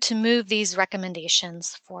you to move these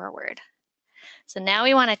recommendations forward. So now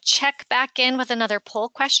we want to check back in with another poll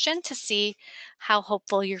question to see how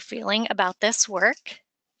hopeful you're feeling about this work.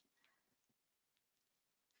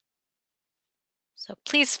 So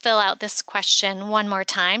please fill out this question one more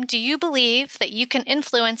time. Do you believe that you can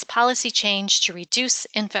influence policy change to reduce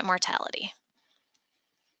infant mortality?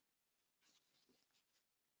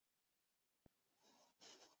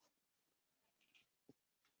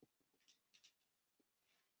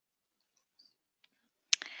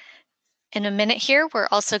 In a minute here, we're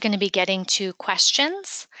also going to be getting to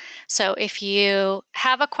questions. So if you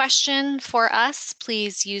have a question for us,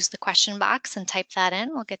 please use the question box and type that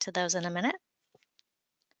in. We'll get to those in a minute.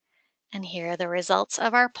 And here are the results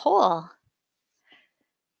of our poll.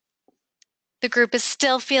 The group is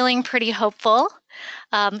still feeling pretty hopeful.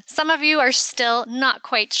 Some of you are still not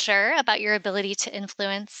quite sure about your ability to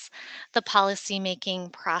influence the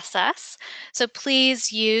policymaking process. So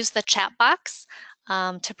please use the chat box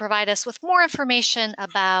to provide us with more information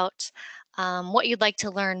about what you'd like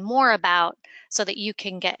to learn more about so that you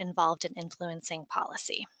can get involved in influencing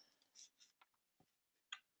policy.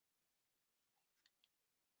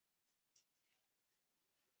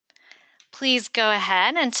 Please go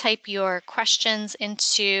ahead and type your questions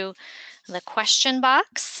into the question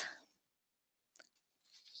box.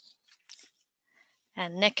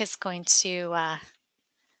 And Nick is going to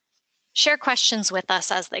share questions with us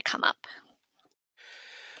as they come up.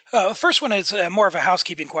 The first one is more of a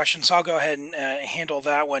housekeeping question, so I'll go ahead and handle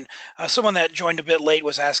that one. Someone that joined a bit late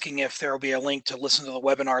was asking if there will be a link to listen to the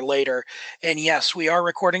webinar later. And yes, we are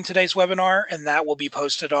recording today's webinar, and that will be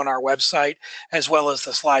posted on our website, as well as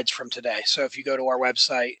the slides from today. So if you go to our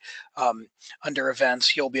website under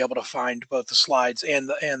events, you'll be able to find both the slides and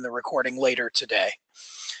the recording later today.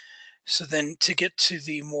 So then to get to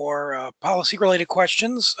the more policy-related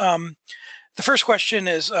questions, the first question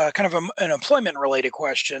is kind of an employment-related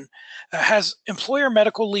question. Has employer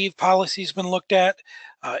medical leave policies been looked at?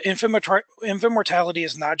 Infant mortality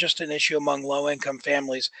is not just an issue among low-income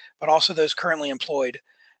families, but also those currently employed.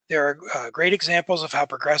 There are great examples of how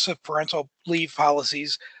progressive parental leave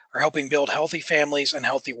policies are helping build healthy families and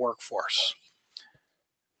healthy workforce.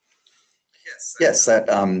 Yes,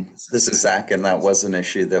 this is Zach, and that was an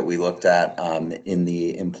issue that we looked at in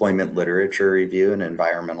the employment literature review and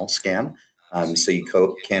environmental scan. So you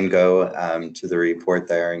can go to the report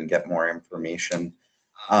there and get more information.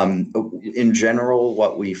 In general,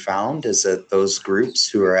 what we found is that those groups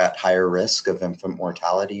who are at higher risk of infant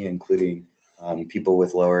mortality, including people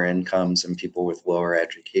with lower incomes and people with lower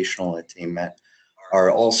educational attainment,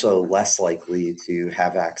 are also less likely to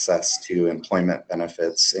have access to employment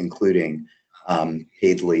benefits, including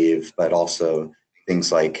paid leave, but also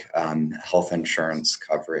things like health insurance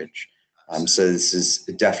coverage. So this is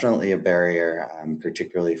definitely a barrier,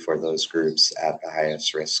 particularly for those groups at the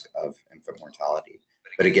highest risk of infant mortality.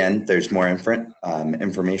 But again, there's more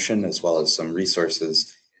information as well as some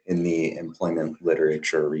resources in the employment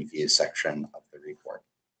literature review section of the report.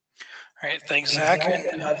 All right, thanks, Zach.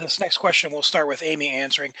 And this next question we'll start with Amy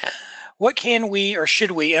answering. What can we or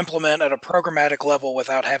should we implement at a programmatic level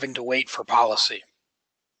without having to wait for policy?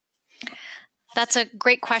 That's a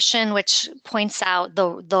great question, which points out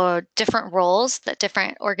the different roles that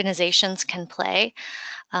different organizations can play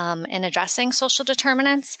in addressing social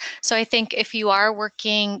determinants. So I think if you are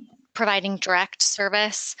providing direct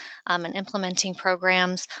service and implementing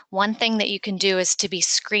programs, one thing that you can do is to be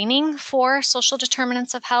screening for social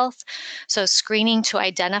determinants of health. So screening to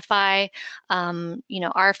identify,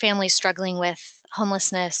 are families struggling with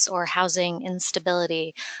homelessness or housing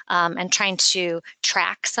instability, and trying to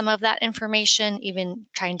track some of that information, even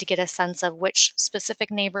trying to get a sense of which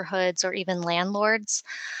specific neighborhoods or even landlords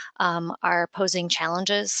are posing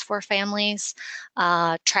challenges for families,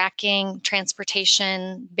 tracking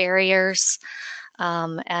transportation barriers,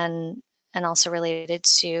 and also related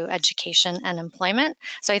to education and employment.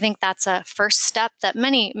 So I think that's a first step that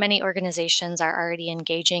many organizations are already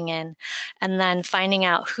engaging in. And then finding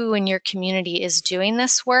out who in your community is doing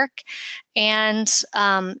this work, and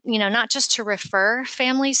not just to refer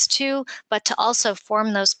families to, but to also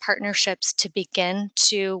form those partnerships to begin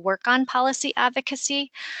to work on policy advocacy.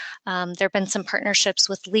 There have been some partnerships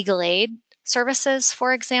with legal aid services,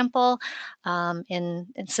 for example. In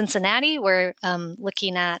Cincinnati, we're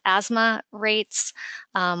looking at asthma rates,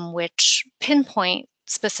 which pinpoint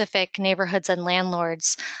specific neighborhoods and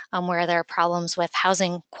landlords where there are problems with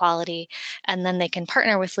housing quality, and then they can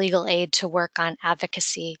partner with legal aid to work on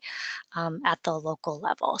advocacy at the local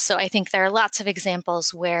level. So I think there are lots of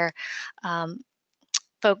examples where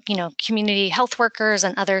community health workers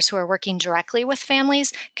and others who are working directly with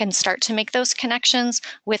families can start to make those connections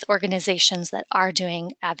with organizations that are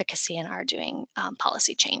doing advocacy and are doing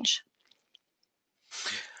policy change.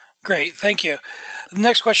 Great, thank you. The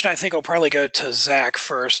next question I think will probably go to Zach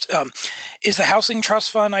first. Is the Housing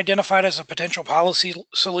Trust Fund identified as a potential policy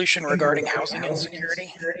solution regarding housing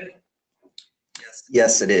insecurity?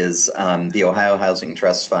 Yes, it is. The Ohio Housing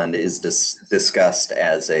Trust Fund is discussed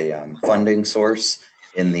as a funding source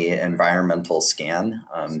in the environmental scan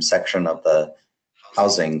section of the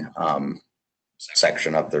housing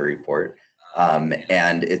section of the report.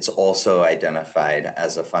 And it's also identified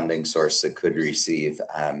as a funding source that could receive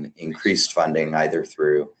increased funding either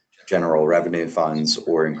through general revenue funds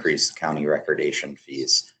or increased county recordation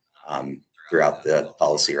fees throughout the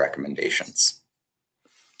policy recommendations.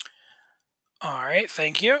 All right,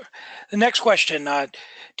 thank you. The next question,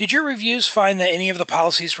 did your reviews find that any of the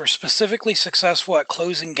policies were specifically successful at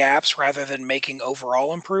closing gaps rather than making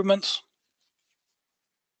overall improvements?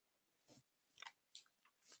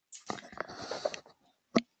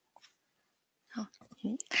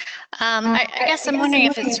 I guess I'm wondering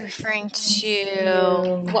if it's referring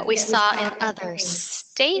to what we saw in other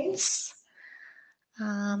states.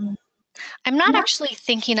 I'm not actually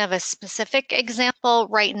thinking of a specific example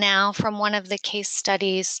right now from one of the case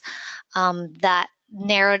studies that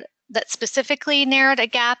specifically narrowed a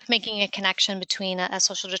gap, making a connection between a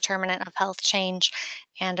social determinant of health change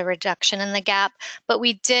and a reduction in the gap. But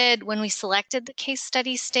we did, when we selected the case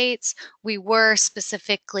study states, we were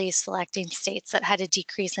specifically selecting states that had a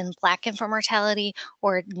decrease in Black infant mortality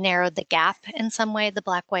or narrowed the gap in some way, the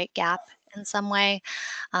Black-white gap in some way.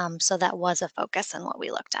 So that was a focus in what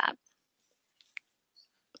we looked at.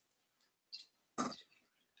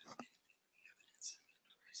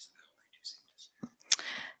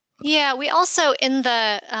 Yeah, we also in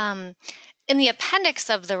the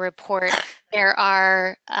appendix of the report, there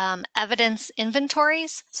are evidence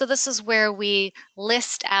inventories. So this is where we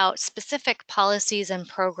list out specific policies and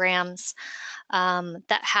programs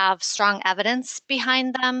that have strong evidence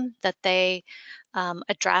behind them, that they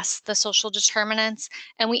address the social determinants.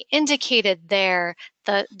 And we indicated there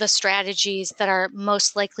the strategies that are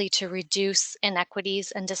most likely to reduce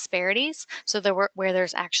inequities and disparities. So where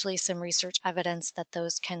there's actually some research evidence that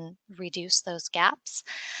those can reduce those gaps.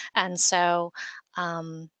 And so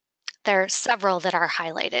there are several that are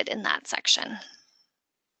highlighted in that section.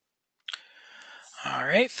 All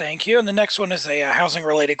right, thank you. And the next one is a housing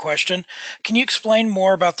related question. Can you explain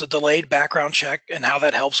more about the delayed background check and how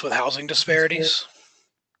that helps with housing disparities?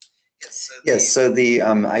 Yes, so the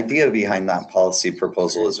idea behind that policy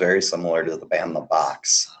proposal is very similar to the ban the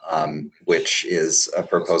box, which is a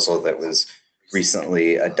proposal that was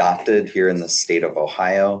recently adopted here in the state of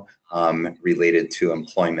Ohio related to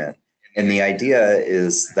employment. And the idea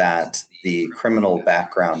is that the criminal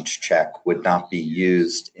background check would not be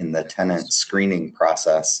used in the tenant screening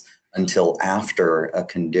process until after a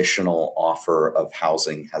conditional offer of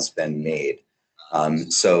housing has been made.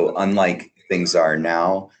 So unlike things are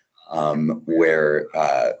now, where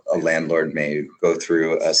a landlord may go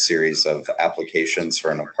through a series of applications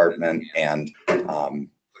for an apartment and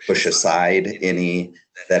push aside any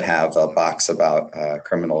that have a box about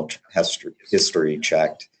criminal history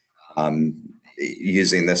checked.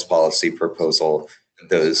 using this policy proposal,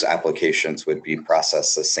 those applications would be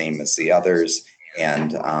processed the same as the others,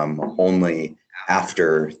 and only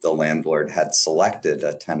after the landlord had selected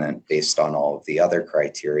a tenant based on all of the other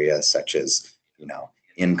criteria, such as,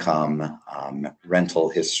 income, rental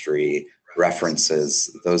history,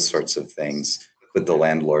 references, those sorts of things, could the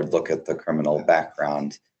landlord look at the criminal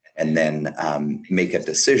background and then make a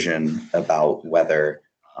decision about whether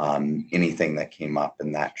anything that came up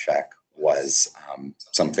in that check was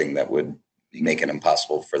something that would make it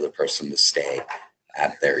impossible for the person to stay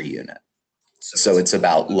at their unit. So it's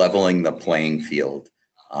about leveling the playing field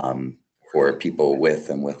for people with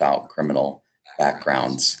and without criminal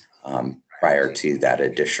backgrounds prior to that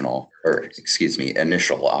initial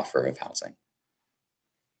offer of housing.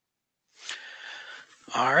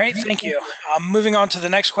 All right, thank you. Moving on to the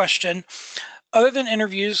next question. Other than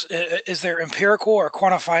interviews, is there empirical or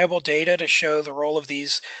quantifiable data to show the role of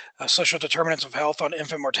these social determinants of health on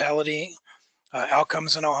infant mortality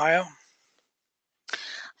outcomes in Ohio?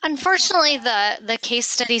 Unfortunately, the case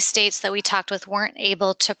study states that we talked with weren't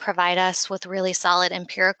able to provide us with really solid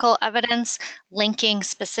empirical evidence linking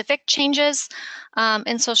specific changes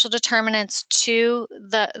in social determinants to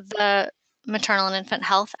the maternal and infant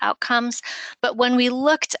health outcomes. But when we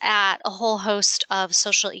looked at a whole host of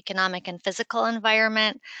social, economic, and physical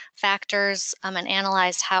environment factors and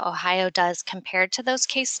analyzed how Ohio does compared to those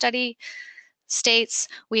case study states,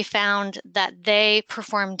 we found that they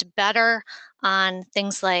performed better on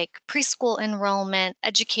things like preschool enrollment,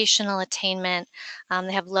 educational attainment.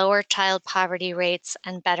 They have lower child poverty rates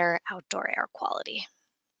and better outdoor air quality.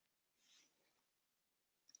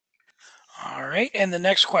 All right, and the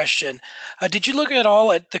next question. Did you look at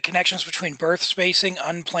all at the connections between birth spacing,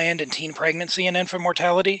 unplanned, and teen pregnancy and infant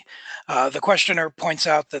mortality? The questioner points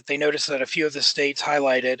out that they noticed that a few of the states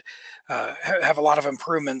highlighted have a lot of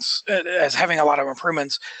improvements, as having a lot of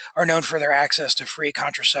improvements, are known for their access to free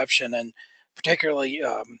contraception, and particularly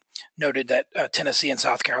noted that Tennessee and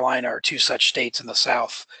South Carolina are two such states in the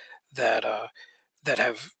South that that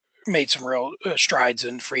have made some real strides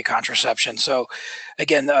in free contraception. So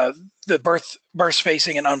again, the birth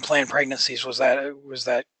spacing and unplanned pregnancies, was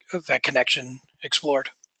that connection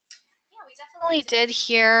explored? Yeah, we definitely did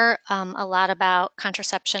hear a lot about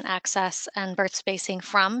contraception access and birth spacing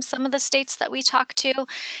from some of the states that we talked to.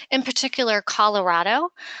 In particular, Colorado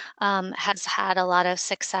has had a lot of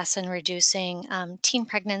success in reducing teen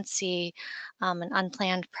pregnancy and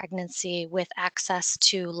unplanned pregnancy with access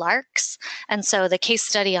to LARCs. And so the case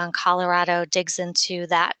study on Colorado digs into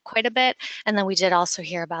that quite a bit. And then we did also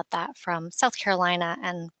hear about that from South Carolina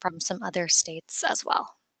and from some other states as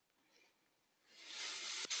well.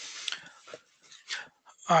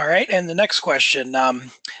 All right, and the next question.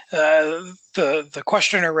 The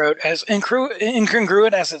questioner wrote, as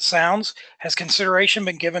incongruent as it sounds, has consideration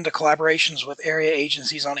been given to collaborations with area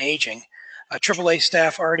agencies on aging? AAA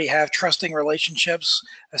staff already have trusting relationships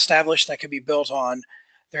established that could be built on.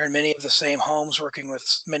 They're in many of the same homes, working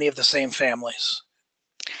with many of the same families.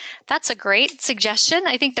 That's a great suggestion.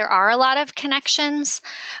 I think there are a lot of connections,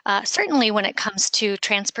 certainly when it comes to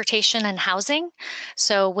transportation and housing.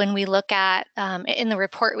 So when we look at, in the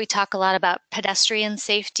report, we talk a lot about pedestrian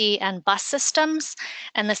safety and bus systems,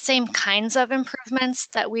 and the same kinds of improvements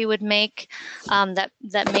that we would make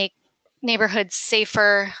that make neighborhoods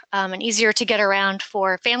safer and easier to get around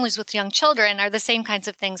for families with young children are the same kinds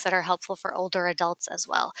of things that are helpful for older adults as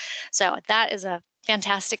well. So that is a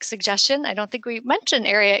fantastic suggestion. I don't think we mentioned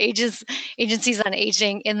area agencies on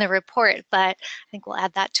aging in the report, but I think we'll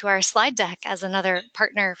add that to our slide deck as another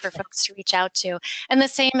partner for folks to reach out to. And the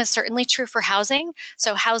same is certainly true for housing.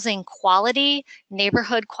 So housing quality,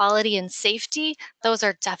 neighborhood quality, and safety, those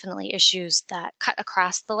are definitely issues that cut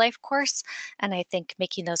across the life course. And I think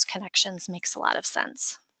making those connections makes a lot of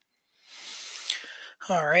sense.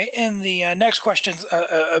 All right, and the next question's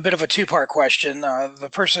a bit of a two-part question. The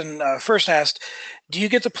person first asked, do you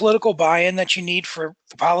get the political buy-in that you need for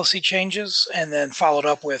the policy changes? And then followed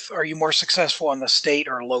up with, are you more successful on the state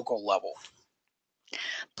or local level?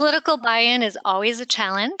 Political buy-in is always a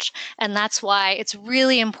challenge, and that's why it's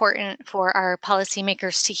really important for our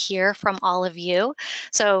policymakers to hear from all of you.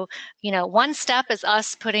 So, one step is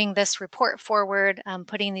us putting this report forward,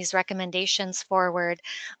 putting these recommendations forward.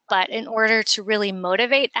 But in order to really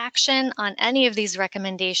motivate action on any of these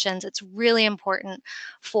recommendations, it's really important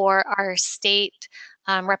for our state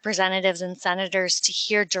representatives and senators to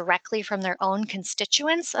hear directly from their own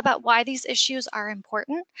constituents about why these issues are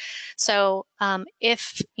important. So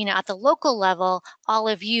if, at the local level, all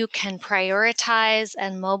of you can prioritize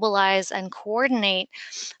and mobilize and coordinate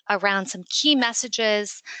around some key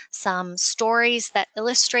messages, some stories that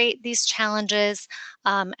illustrate these challenges,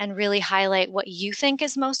 and really highlight what you think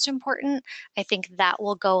is most important. I think that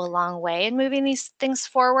will go a long way in moving these things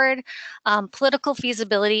forward. Political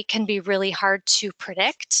feasibility can be really hard to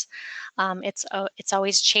predict. It's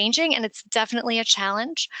always changing, and it's definitely a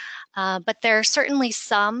challenge. But there are certainly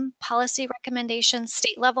some policy recommendations,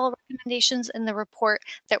 state level recommendations in the report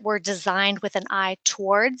that were designed with an eye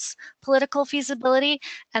towards political feasibility.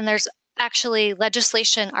 And there's actually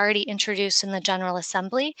legislation already introduced in the General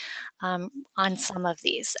Assembly on some of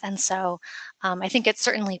these. And so I think it's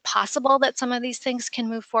certainly possible that some of these things can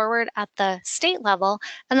move forward at the state level.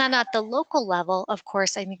 And then at the local level, of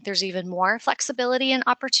course, I think there's even more flexibility and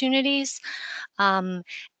opportunities.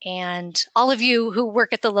 And all of you who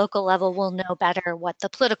work at the local level will know better what the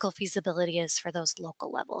political feasibility is for those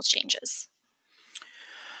local level changes.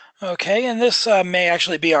 Okay, and this may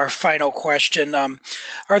actually be our final question.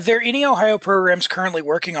 Are there any Ohio programs currently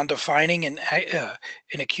working on defining and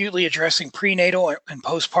acutely addressing prenatal and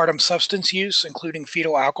postpartum substance use, including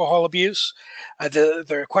fetal alcohol abuse?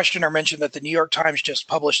 The questioner mentioned that the New York Times just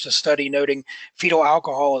published a study noting fetal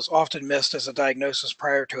alcohol is often missed as a diagnosis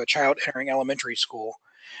prior to a child entering elementary school.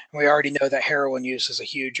 And we already know that heroin use is a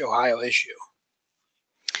huge Ohio issue.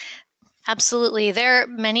 Absolutely. There are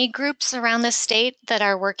many groups around the state that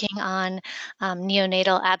are working on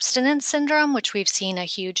neonatal abstinence syndrome, which we've seen a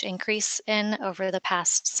huge increase in over the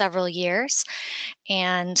past several years.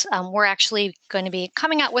 And we're actually going to be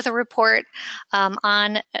coming out with a report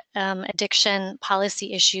on addiction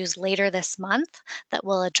policy issues later this month that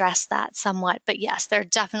will address that somewhat. But yes, there are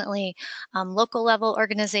definitely local level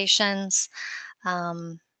organizations.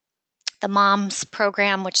 The MOMS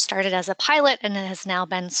program, which started as a pilot and has now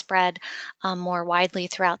been spread more widely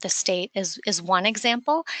throughout the state, is one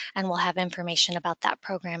example, and we'll have information about that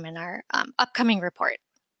program in our upcoming report.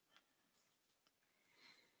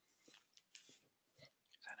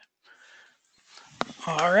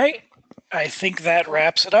 All right. I think that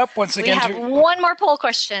wraps it up. Once again, we have one more poll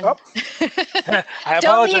question. Oh. I apologize.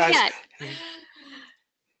 Don't leave yet.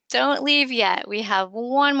 Don't leave yet. We have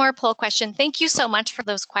one more poll question. Thank you so much for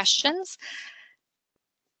those questions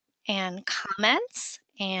and comments.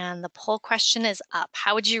 And the poll question is up.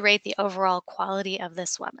 How would you rate the overall quality of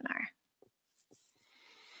this webinar?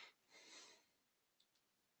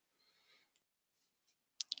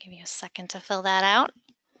 Give you a second to fill that out.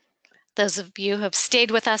 Those of you who have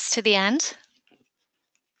stayed with us to the end.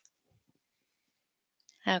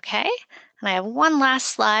 Okay, and I have one last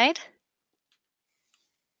slide.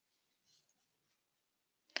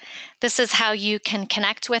 This is how you can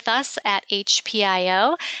connect with us at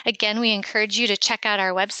HPIO. Again, we encourage you to check out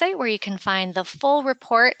our website where you can find the full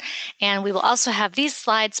report, and we will also have these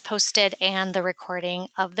slides posted and the recording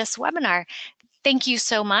of this webinar. Thank you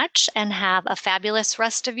so much and have a fabulous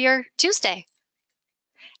rest of your Tuesday.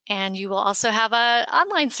 And you will also have an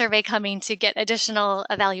online survey coming to get additional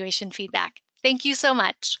evaluation feedback. Thank you so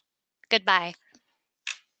much. Goodbye.